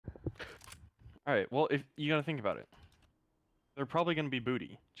All right. Well, if you gotta think about it, they're probably gonna be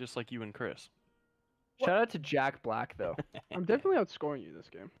booty, just like you and Chris. Shout out to Jack Black though. I'm definitely outscoring you this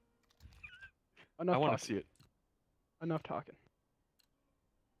game. I Enough want to talking. see it. Enough talking.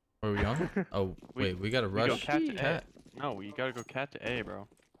 Where are we on? Oh, wait, we gotta We go rush cat to cat. A. No, we gotta go cat to A, bro.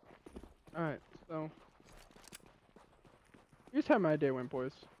 Alright, so. Here's how my day went,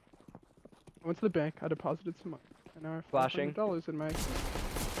 boys. I went to the bank, I deposited some money. And now I have Flashing. $500 in my account.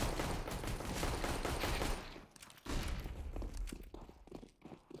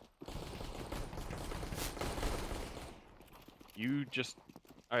 You just.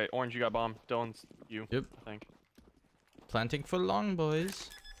 All right, Orange, you got bomb. Dylan's you. Yep. I think. Planting for long, boys.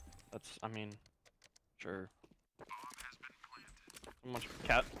 That's. I mean, sure. How much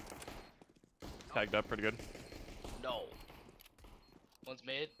cat? Tagged up pretty good. No. One's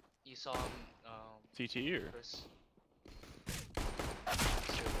mid. You saw him. CT or? Chris. Straight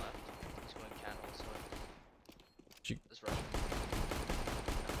left. He's going cat also. She- This rush.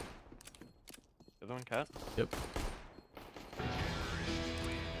 The other one cat. Yep.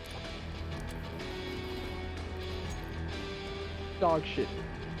 Dog shit.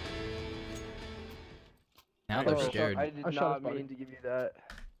 Now Oh, they're so scared. I did I shot his not body. mean to give you that.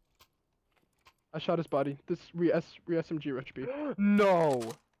 I shot his body. This re-SMG Rich B. No.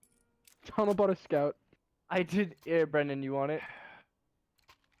 Tunnel bought a scout. I did. Yeah, Brendan, you want it?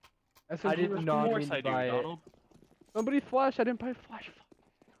 SMG I did Rich B. not Of mean course to I do, buy it. Donald. Somebody flash. I didn't buy flash.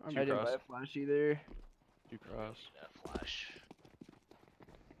 Fuck. Two I didn't buy cross. a flash either. Two cross. Yeah, flash.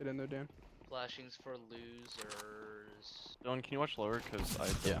 Get in there, Dan. Flashings for losers. Dylan, can you watch lower? Cause I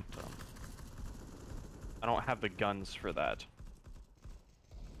Yeah. don't, I don't have the guns for that.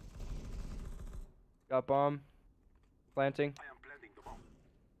 Got bomb. Planting.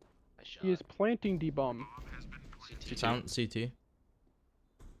 I shot. He is planting the bomb. CT. Sound CT.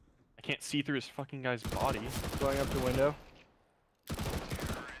 I can't see through his fucking guy's body. Going up the window.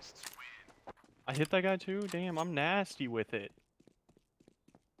 I hit that guy too. Damn, I'm nasty with it.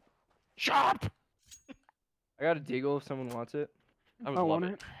 Chop! I got a deagle if someone wants it. I would I love want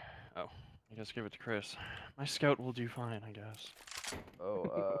it. it. Oh, I guess give it to Chris. My scout will do fine, I guess. Oh,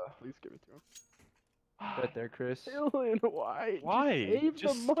 Please give it to him. right there, Chris. Dylan, why? Why? Save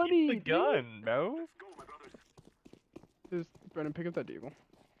Just the money, keep the dude. gun, bro. Just, Brennan, pick up that deagle.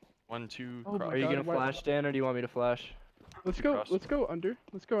 1, 2, Oh my cross. Are you God, gonna why- flash, Dan, or do you want me to flash? Let's go. Cross. Let's go under.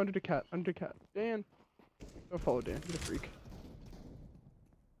 Let's go under to cat. Under cat. Dan. Go follow Dan. He's a freak.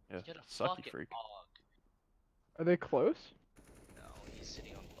 Yeah, Get a sucky fucking freak. bog. Are they close? No, he's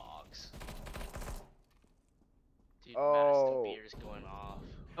sitting on bogs. Dude, Oh. Madison beer's going off.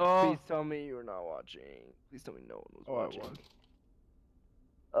 Please tell me you were not watching. Please tell me no one was Oh, I watching. was.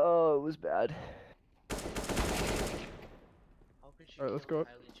 Oh, it was bad. How could you Alright, let's kill go up.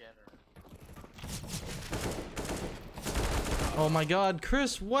 Kylie Jenner? Oh my God,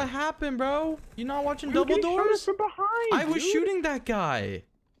 Chris, what happened, bro? You not watching You're double getting shot at doors? from behind. I was dude. shooting that guy.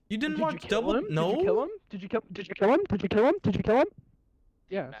 You didn't Did you watch kill double? him? No. Did you kill him? Did you kill? Did you kill him? Did you kill him? Did you kill him?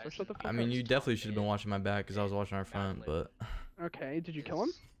 Yeah. So Madison, shut the fuck I mean, up. you definitely should have been watching my back because I was watching our front, but Okay. Did you kill him?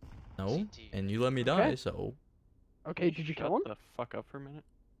 is no. CT. And you let me die, Okay. so. Okay. Did you kill him? Shut the fuck up for a minute.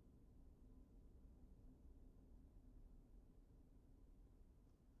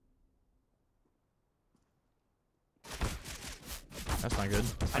 That's not good.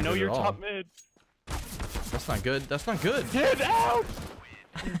 That's I not know good you're at all. top mid. That's not good. That's not good. Get out!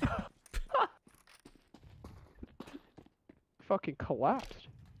 Fucking collapsed.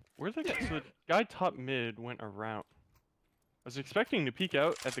 Where's the guy? So the guy top mid went around. I was expecting to peek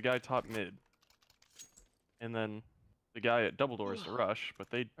out at the guy top mid. And then the guy at double doors to rush, but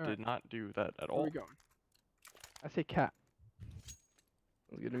they Alright. did not do that at Where all. we going? I say cat.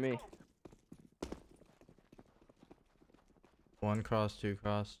 Sounds good to me. One cross, two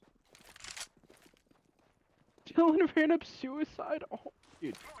cross. Dylan ran up suicide. Oh,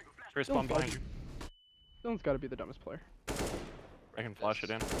 dude. Chris, Don't bomb behind budge. you. Dylan's got to be the dumbest player. I can flash it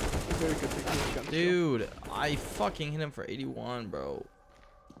in. Very good thing he has gun skill. Dude, I fucking hit him for 81, bro.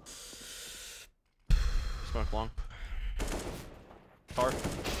 Smoke long. Car.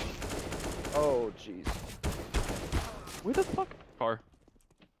 Oh, jeez. Where the fuck? Car.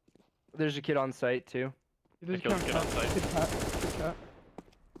 There's a kid on site too. There's killed the kid on cat. site. Good cat. Good cat.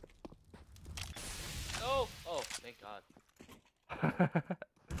 Oh! Oh, thank God.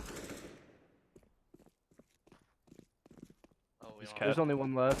 Oh, we He's don't cat. There's only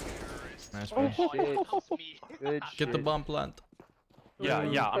one left. Nice, Oh, bro. Oh, yeah, that was me. Good Get the shit. bomb plant. Yeah,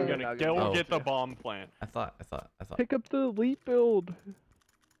 yeah, I'm Okay. gonna I'll go Oh. get the bomb plant. I thought. Pick up the elite build.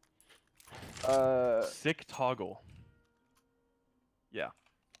 Uh, Sick toggle. Yeah.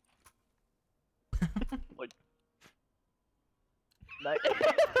 Like,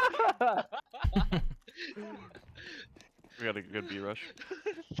 we got a good B rush.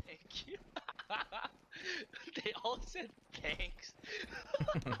 Thank you. They all said thanks.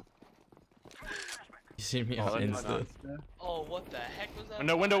 You see me Oh, on that's Insta. Oh, what the heck was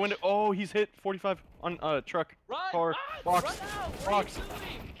that? Window. flash? Oh, he's hit 45 on truck. Run! Car, Run! box, Run out! box.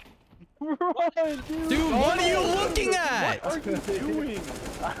 What are you doing? Run, dude! Dude, what are you looking at? What are you doing?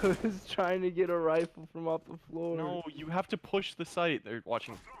 I was trying to get a rifle from off the floor. No, you have to push the site. They're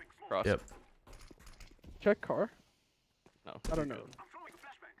watching cross. Yep. Check car. No. I don't you're know. good.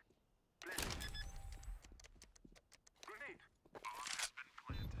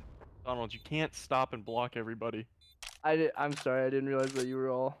 Donald, you can't stop and block everybody. I'm sorry, I didn't realize that you were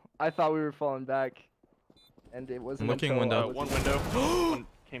all. I thought we were falling back, and it wasn't. Looking until I window. was- One window. One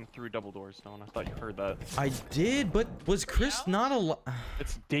came through double doors. Don, I thought you heard that. I did, but was Chris not alive?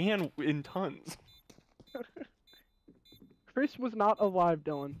 It's Dan in tons. Chris was not alive,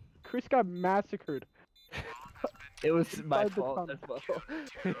 Dylan. Chris got massacred. It was my Inside the fault.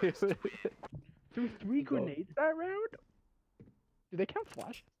 tunnel. As well. Threw 3 Go. grenades that round? Do they count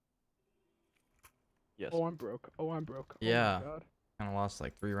flash? Yes. Oh, I'm broke. Oh, I'm broke. Yeah. Oh my god. Kind of lost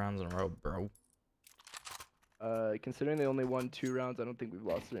like 3 rounds in a row, bro. Considering they only won 2 rounds, I don't think we've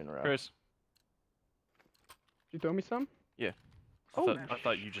lost 3 in a row. Chris. Did you throw me some? I Oh,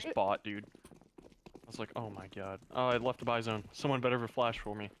 thought you just shit. bought, dude. I was like, oh my god. Oh, I left the buy zone. Someone better have a flash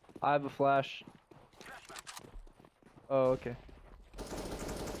for me. I have a flash. Oh, okay.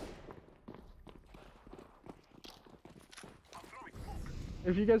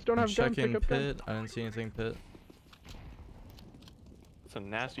 If you guys don't have guns, pick Checking up guns. pit. I didn't see anything pit. It's a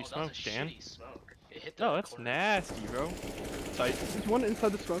nasty Oh, that smoke, was a Dan. shitty smoke. It hit the No, that's corner. nasty, bro. Sight. There's one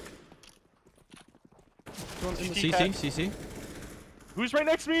inside the smoke. There's one in the CC. CC, CC. Who's right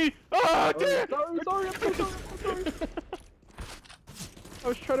next to me? Ah, Oh, Dan! sorry, I'm so sorry, I'm so sorry. I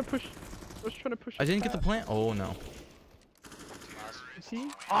was trying to push. I didn't get the fast. plant. Oh no. Is he?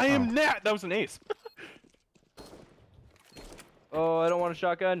 I am Nat! That was an ace. Oh, I don't want a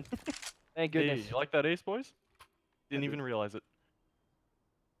shotgun. Thank Hey, goodness. you like that ace, boys? Didn't even realize it.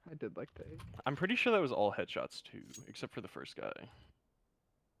 I did like that. I'm pretty sure that was all headshots too, except for the first guy.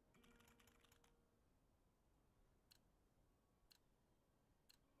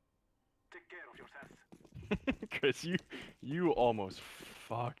 Chris, you almost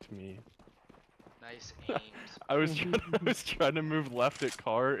fucked me. Nice aims. I was trying to move left at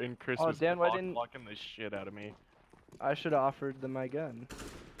car, and Chris Oh, was Dan, why didn't- blocking the shit out of me. I should have offered them my gun.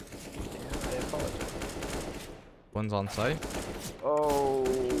 Damn, I apologize. One's on site. Oh,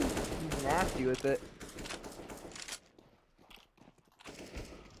 he's nasty with it.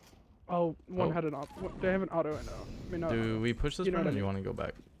 Oh, one Oh. had an they have an auto and I mean, Do we push this you know one what or I do you mean. want to go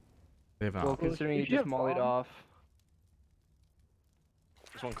back? They have an Well, op. considering if you you just have mollied bomb- off.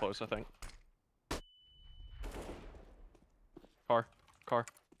 There's one close, I think. Car.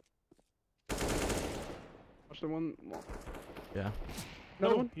 watch the one. Yeah.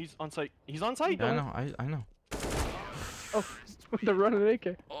 Another No, one. he's on site. He's on site. Yeah, I know. I know. Oh, they're running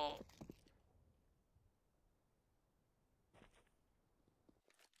AK. Oh,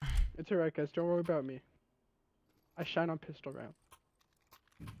 It's alright, guys. Don't worry about me. I shine on pistol round.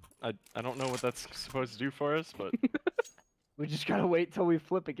 I don't know what that's supposed to do for us, but We just gotta wait till we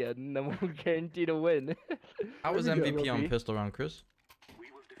flip again, and then we'll guarantee to win. I was There we go, MVP on Robbie. pistol round, Chris.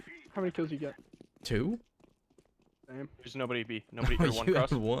 How many kills you get? 2? Same. there's nobody B. Nobody Oh, or one you cross.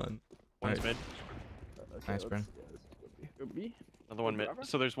 had 1. One's Alright. mid. Okay, Nice, Bryn. Go B. Another one mid. Bravo?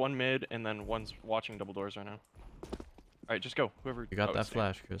 So there's one mid, and then one's watching double doors right now. Alright, just go. Whoever. You got oh, that it's Dan.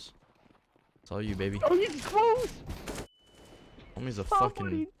 flash, Chris. It's all you, baby. Oh, he's close! Homie's a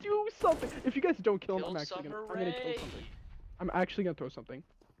Somebody fucking. do something! If you guys don't kill him, kill I'm actually Summer gonna kill Rae. something. I'm actually gonna throw something.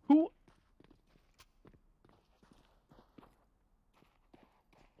 Who?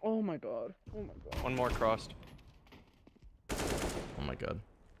 Oh my god. Oh my god. One more crossed. Oh my god.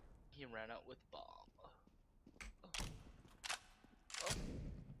 he ran out with bomb.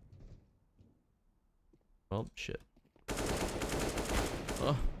 Well, shit.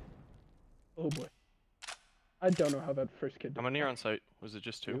 Oh, Oh boy. I don't know how that first kid How did. many are on site? Was it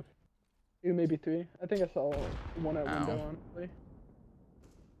just 2? 2, maybe 3. I think I saw one at window, Ow. honestly.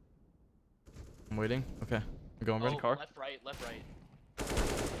 I'm waiting. Okay. I'm going, Bryn. Oh, car? left, right, left, right.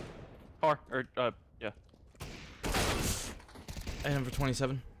 Car. Or yeah. I hit him for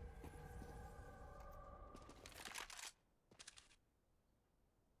 27.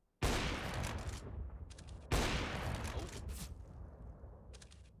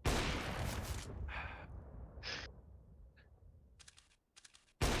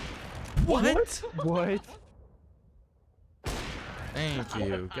 What? What? Thank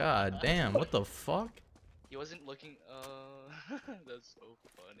you. God damn. What the fuck? He wasn't looking. That's so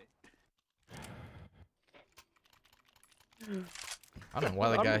funny. I don't know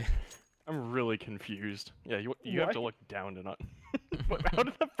why the guy. I'm really confused. Yeah, you have Why- to look down to not. How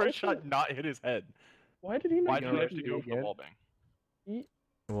did the first shot not hit his head? Why did he not Why did shoot he have at to me? go for the again? wall bang? He,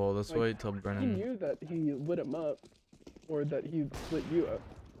 Well, let's Like, wait till he Brennan. knew that he lit him up, or that he lit you up.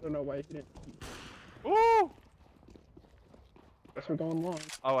 I don't know why he didn't. Woo! Guess we're going long.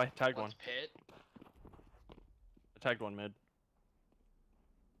 Oh, I tagged one. One's pit. I tagged one mid.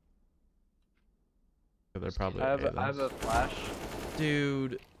 They're probably I have A, I have a flash.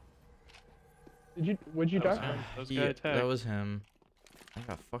 Dude. Would you That was die him. from? That was He, guy that tagged. was him. I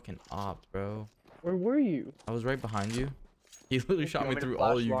got fucking opped, bro. Where were you? I was right behind you. He literally shot me Want to through flash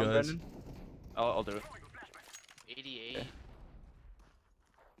all you long, guys. Brendan? I'll do it. 88.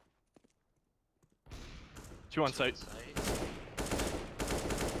 Two on site.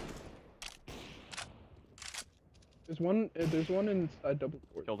 There's one. There's one inside double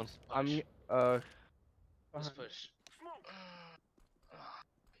door. Killed him. I'm Let's Behind. push.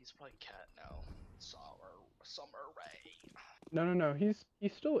 He's probably cat now. Summer Rae. No. He's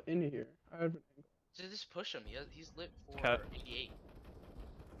still in here. I have an angle. Just push him. He's lit for Cat. 88.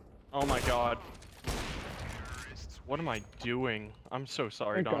 Oh my god. What am I doing? I'm so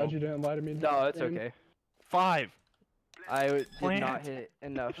sorry, Thank God Donald. you didn't lie to me. No, it's Dan. okay. 5. I did Plant. not hit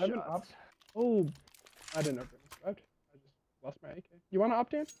enough I have an shots. Oh, I didn't know Brennan survived. I just lost my AK. You want to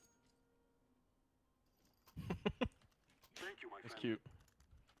opt in? It's cute.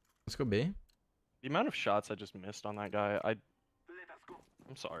 Let's go B. The amount of shots I just missed on that guy,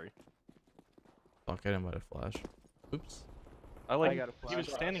 I'm sorry. Fuck, I didn't buy a flash. Oops. I like. got a He was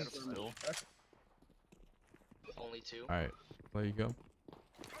flash. standing Got a still. flash. Only 2. Alright, there you go.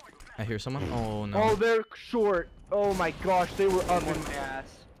 I hear someone. Oh no. Oh, they're short. Oh my gosh, they were up in my ass.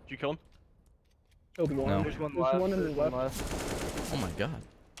 Did you kill him? Killed one. No. There's one There's left. one in the there's one left. Oh my god.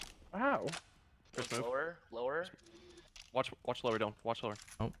 Wow. Chris, move. Lower. Watch lower down. Watch lower.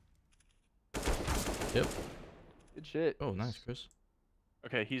 Yep. Good shit. Oh, nice, Chris.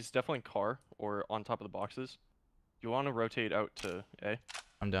 Okay, he's definitely in car or on top of the boxes. Do you want to rotate out to A?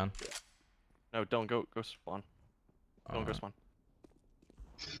 I'm down. No, don't go spawn. Don't go Alright. spawn.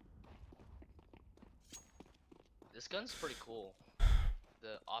 This gun's pretty cool.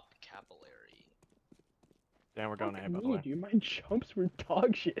 The op capillary. Damn, we're going A, Fuck by the me, way. dude. My jumps were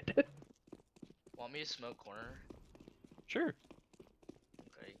dog shit. Want me to smoke corner? Sure.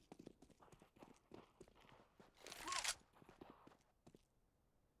 Okay.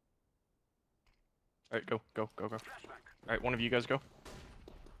 Alright, go. Alright, one of you guys go.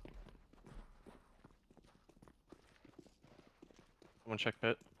 Someone check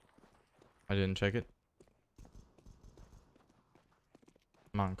pit. I didn't check it.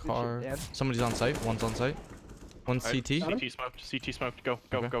 I'm on Good shit, car. Dan. Somebody's on site. One's on site. One's Alright, CT. Got him? CT smoked. CT smoked. Go.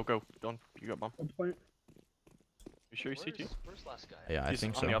 Okay. Go. Don't. You got bomb. I'm playing. You sure he's CT? Where's last guy? Yeah, I He's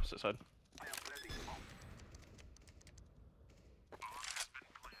think on so. the opposite side.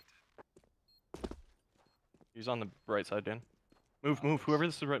 He's on the right side, Dan. Move. Whoever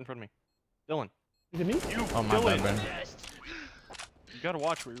this is right in front of me. Dylan. Is it me? You. Oh my Dylan. bad, Brennan. You gotta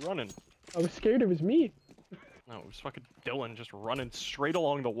watch where you're running. I was scared it was me. No, it was fucking Dylan just running straight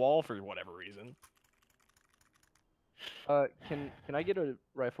along the wall for whatever reason. Can I get a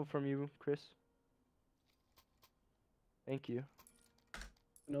rifle from you, Chris? Thank you.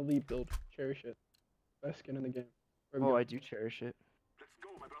 An elite build. Cherish it. Best skin in the game. Where we Oh, go? I do cherish it.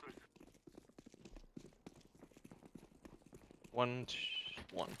 One,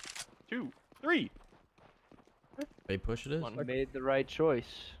 2, 3. They push it is. One. I made the right choice.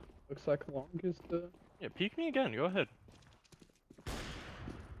 Looks like long is the. Yeah, peek me again. Go ahead.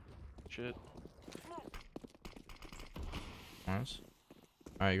 Shit. Nice.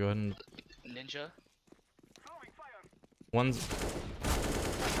 Alright, go ahead and. Ninja. One's.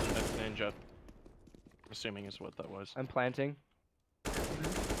 That's ninja. I'm assuming is what that was. I'm planting.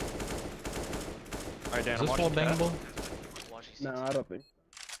 Alright, Dan, Is I'm this wall watching cat. bangable? Watching No, CT. I don't think.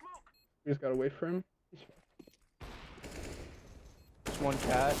 We just gotta wait for him. He's Just one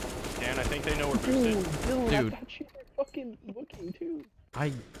cat. Dan, I think they know we're Dude, boosted. Dylan, Dude. I thought you were fucking looking too.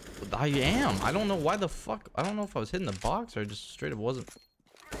 I am. I don't know why the fuck. I don't know if I was hitting the box or just straight up wasn't.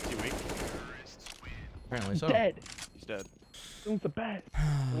 Is he weak? Apparently so. Dead. He's dead. Dylan's the best.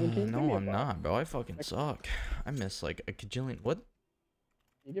 Dylan, can you give me No, a I'm box? not, bro. I fucking suck. I missed like a gajillion. What? Can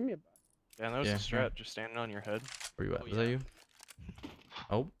you give me a box? Dan, that was Yeah, a strat, just standing on your head. Where you at? Oh, Was that yeah. you?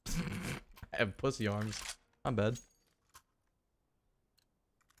 Oh. I have pussy arms. My bad.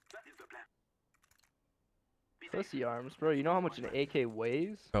 Pussy arms, bro. You know how much an AK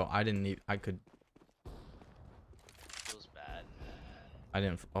weighs? Bro, I didn't need. I could. Feels bad. I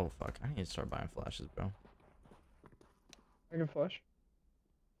didn't. Oh fuck! I need to start buying flashes, bro. I can flash.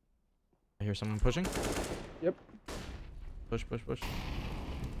 I hear someone pushing. Yep. Push, push, push.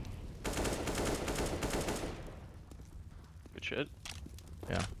 Good shit.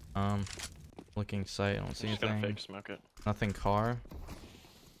 Yeah. Looking sight. I don't see I'm just gonna anything. fake smoke it. Nothing car.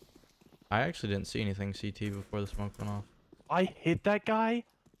 I actually didn't see anything CT before the smoke went off. I hit that guy.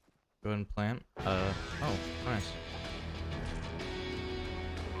 Go ahead and plant. Oh, nice.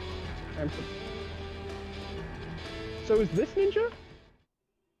 So is this ninja?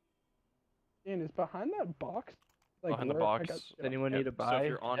 Dan, is behind that box? Like Behind the where I box. got- Does anyone Yep, need to so buy? if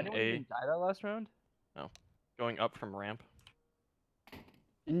you're on anyone A- even die that last round? Going up from ramp.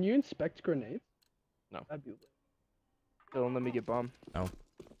 Can you inspect grenades? No. That'd be lit. Don't let me get bombed.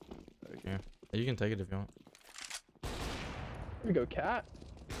 You can take it if you want. Here we go, cat.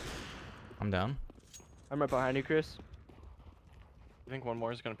 I'm down. I'm right behind you, Chris. I think one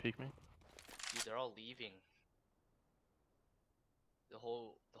more is gonna peek me. Dude, they're all leaving. The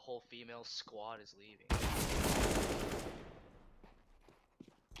whole female squad is leaving.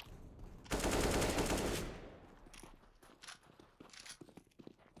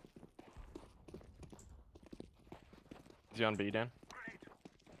 Is he on B, Dan?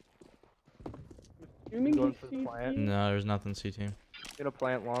 Assuming Going he's for the plant. CT. No, there's nothing CT. Gonna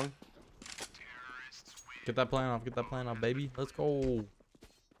plant long. Get that plant off. Get that plant off, baby. Let's go.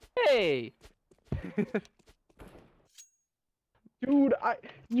 Hey! Dude,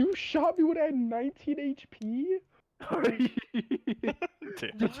 you shot me when I had 19 HP?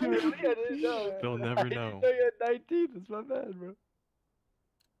 Did Damn. you really? I didn't know. They'll I never didn't know. know you had 19. That's my bad, bro.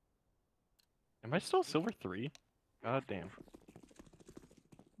 Am I still silver 3? God damn.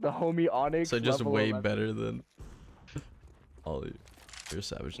 The homie Onyx. So just level way 11. better than all you. You're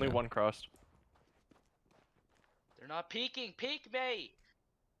savage. Only now. one crossed. They're not peeking. Peek me.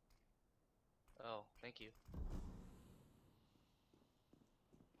 Oh, thank you.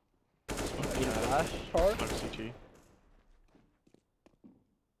 Need a flash? Car? Smoke CT.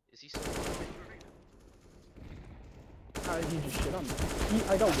 Is he still? He just shit on me.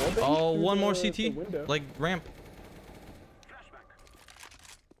 I got wall banged Oh, through one more the CT. window. Like ramp.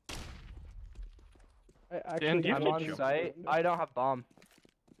 I actually Dan, do you got have I'm to on jump site. I don't have bomb.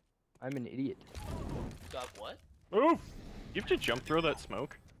 I'm an idiot. Got what? Move! You have to jump throw that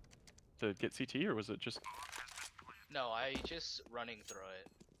smoke to get CT, or was it just? No, I just running through it.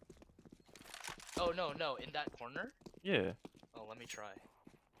 Oh no, in that corner? Yeah, Oh, let me try.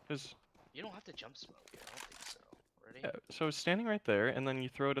 because You don't have to jump smoke it. I don't think so. Ready? yeah, so it's standing right there, and then you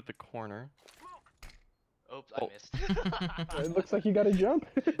throw it at the corner. Oops, Oh. I missed. It looks like you got to jump.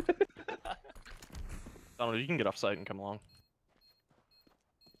 Donald, you can get off site and come along.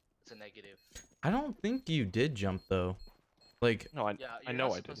 It's a negative. I don't think you did jump though. Like, No, I Yeah, I you're know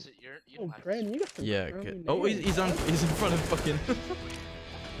not I supposed didn't. to- you Oh, don't have Brandon, to. you got some yeah. early Good. Oh, nails. he's on. He's in front of fucking.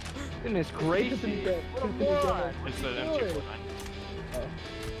 Goodness gracious. What a moron. It's an Good. M249.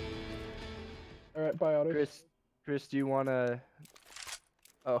 Alright, buy autos. Chris, do you want to...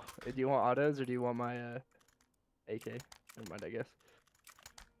 Oh, do you want autos or do you want my AK? Never mind, I guess.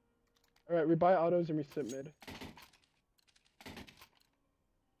 Alright, we buy autos and we sit mid.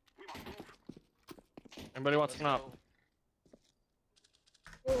 Anybody wants Let's to knock?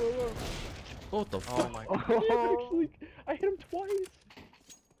 go. Whoa, whoa, whoa. What the Oh fuck? my. Actually, I hit him twice.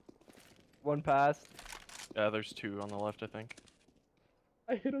 One pass. Yeah, there's 2 on the left, I think.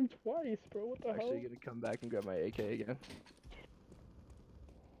 I hit him twice, bro. What the Actually hell? gonna come back and grab my AK again.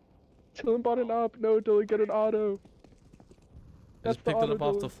 Dylan bought an op. No, Dylan, get an auto. I just That's the picked it auto, up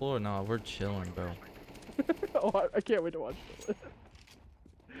off Dylan. the floor. No, we're chilling, bro. Oh, I can't wait to watch Dylan.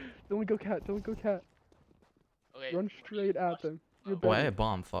 Dylan, go cat. Dylan, go cat. Okay. Run straight at them. You're Oh, I better. had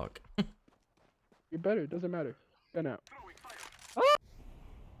bomb. Fuck. You're better. Doesn't matter. Gun out.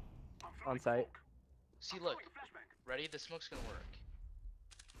 On site. See, look. Ready? The smoke's gonna work.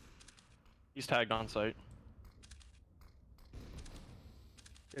 He's tagged on site.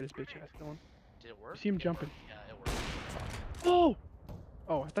 Get his bitch ass, Dylan. Did it work? You see him jumping. Yeah, it worked. Oh!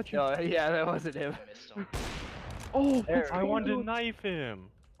 Oh, I thought you. No, yeah, that wasn't him. I missed him. Oh, There. that's I wanted to Dylan. knife him.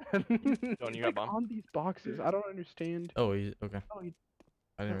 Don, you got Like bomb? on these boxes. I don't understand. Oh, he's okay. Oh, he-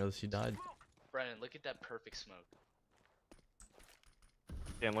 I didn't realize he died. Brennan, look at that perfect smoke.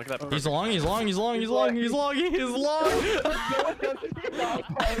 Dan, look at that. He's perfect long. He's smoke. long. He's long. He's long. He's long. He's long.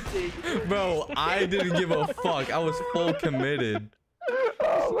 Bro, I didn't give a fuck. I was full committed.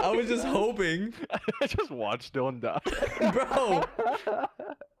 I was just hoping, I just watched Dylan die. bro.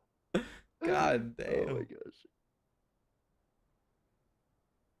 God Oh damn. my gosh.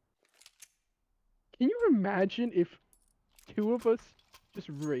 Can you imagine if 2 of us just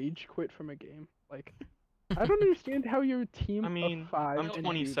rage quit from a game? Like, I don't understand how you're a team I mean, of 5 I'm No, and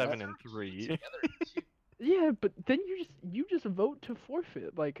 27 do and You 3. together too. that. Yeah, but then you just vote to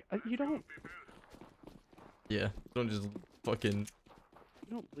forfeit. Like, you don't Yeah. Don't just fucking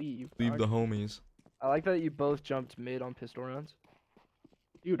leave. leave dog. the homies. I like that you both jumped mid on pistol rounds.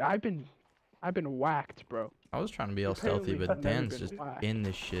 Dude, I've been whacked, bro. I was trying to be all Apparently stealthy, I've but never Dan's been just whacked. in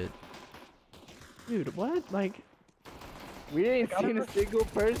this shit. Dude, what? Like, We ain't Like, seen a single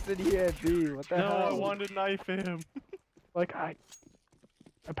person here at B. What the No, hell? I wanted to knife him.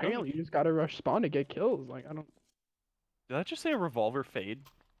 apparently you just gotta rush spawn to get kills. Like, I don't. Did that just say a revolver fade?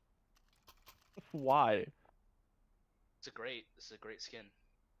 Why? This is a great skin.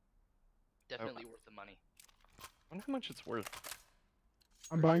 Definitely worth the money. I wonder how much it's worth.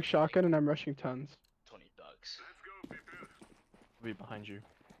 I'm buying shotgun and I'm rushing tons. $20. I'll be behind you.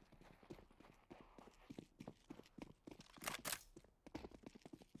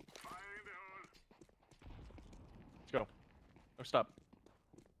 Let's go. Oh, stop.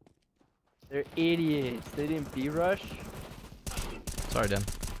 They're idiots. They didn't B rush. Sorry, Dan.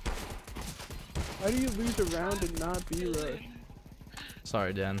 Why do you lose a round and not be rush?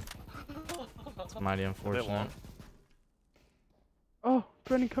 Sorry, Dan. It's mighty long. unfortunate. Oh,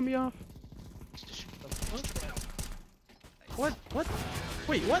 Brennan, cut me off. What? What?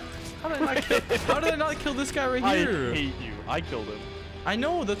 Wait, what? How did I not kill, how did I not kill this guy right I here? hate you. I killed him. I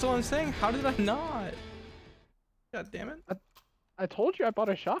know, that's all I'm saying. How did I not? God damn it. I told you I bought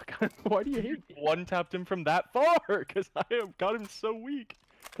a shotgun. Why do you hate me? One tapped him from that far because I have got him so weak.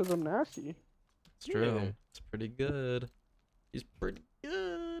 Because I'm nasty. It's true. Yeah. It's pretty good. He's pretty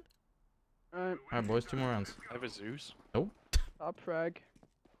good. Alright, Alright, boys, 2 more rounds. I have a Zeus. top frag.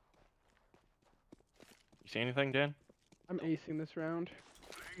 You see anything, Dan? I'm acing this round.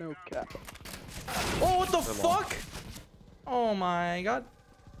 No cap. Oh, what the They're long. fuck? Oh my god.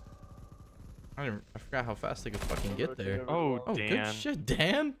 I forgot how fast they could fucking get there. Oh, Oh, Dan. good shit,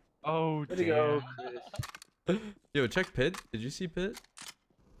 Dan. Oh, Way to Dan. go, Chris. Yo, check Pit. Did you see Pit?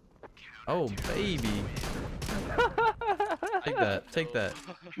 Oh, baby. Take that. Take that.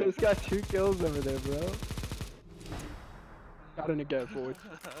 Chris got 2 kills over there, bro. Got a Negev, boys.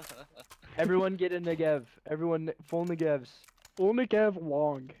 Everyone get a Negev. Everyone full Negevs. Full Negev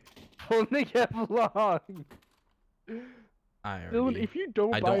long. Full Negev long. I Dylan, already. if you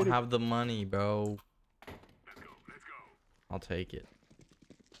don't I buy don't it, have the money, bro. I'll take it.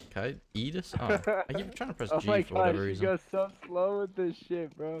 Can I eat us? Oh, I keep trying to press Oh G my for gosh, whatever you reason. go so slow with this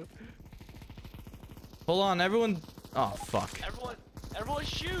shit, bro. Hold on, everyone. Oh, fuck. Everyone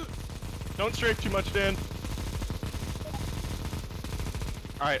shoot! Don't strafe too much, Dan.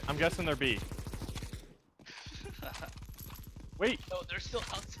 Alright, I'm guessing they're B. Wait. No, they're still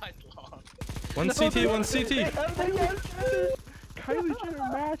outside long. One CT, one CT. Kylie Jenner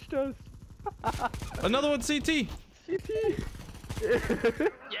matched us. Another one CT. CT.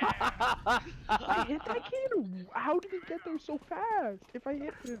 Yeah! I hit that kid. How did he get there so fast? If I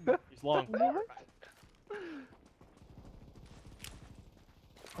hit him. He's long. What?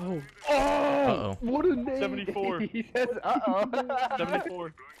 Oh. Uh-oh. What a name. 74. He says, uh-oh.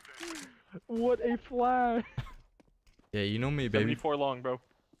 74. What a flash. Yeah, you know me, baby. 74 long, bro.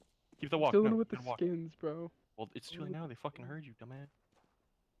 Keep the walk. Dylan No, with the no walk. skins, bro. Well, it's too late now. They fucking heard you, dumbass.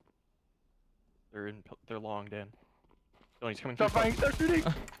 They're long, Dan. Oh, he's coming through. Stop fighting, stop shooting.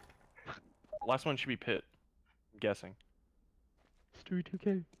 Last one should be Pit. I'm guessing. Stewie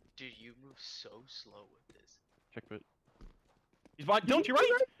 2K. Dude, you move so slow with this. Check Pit. He's behind. Don't you right?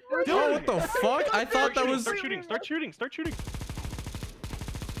 Oh, what the fuck? I thought that was. Start shooting. Start shooting. Start shooting.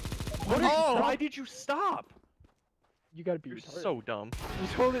 Oh! Why did you stop? You gotta be You're retarded. so dumb. You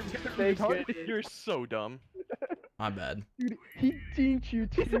told it to fake retarded. it. You're so dumb. My bad. Dude, he dinked you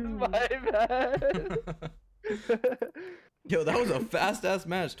too. My bad. Yo, that was a fast ass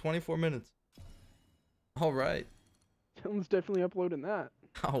match. 24 minutes. All right. Dylan's definitely uploading that.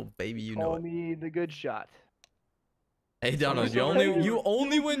 Oh, baby, you know Call it. me the good shot. Hey, Donald, you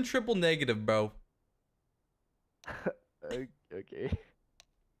only win triple negative, bro. Okay.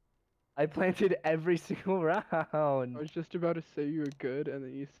 I planted every single round. I was just about to say you were good, and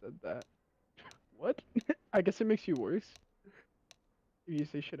then you said that. What? I guess it makes you worse. If you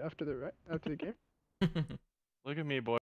say shit after the game. Look at me, boy.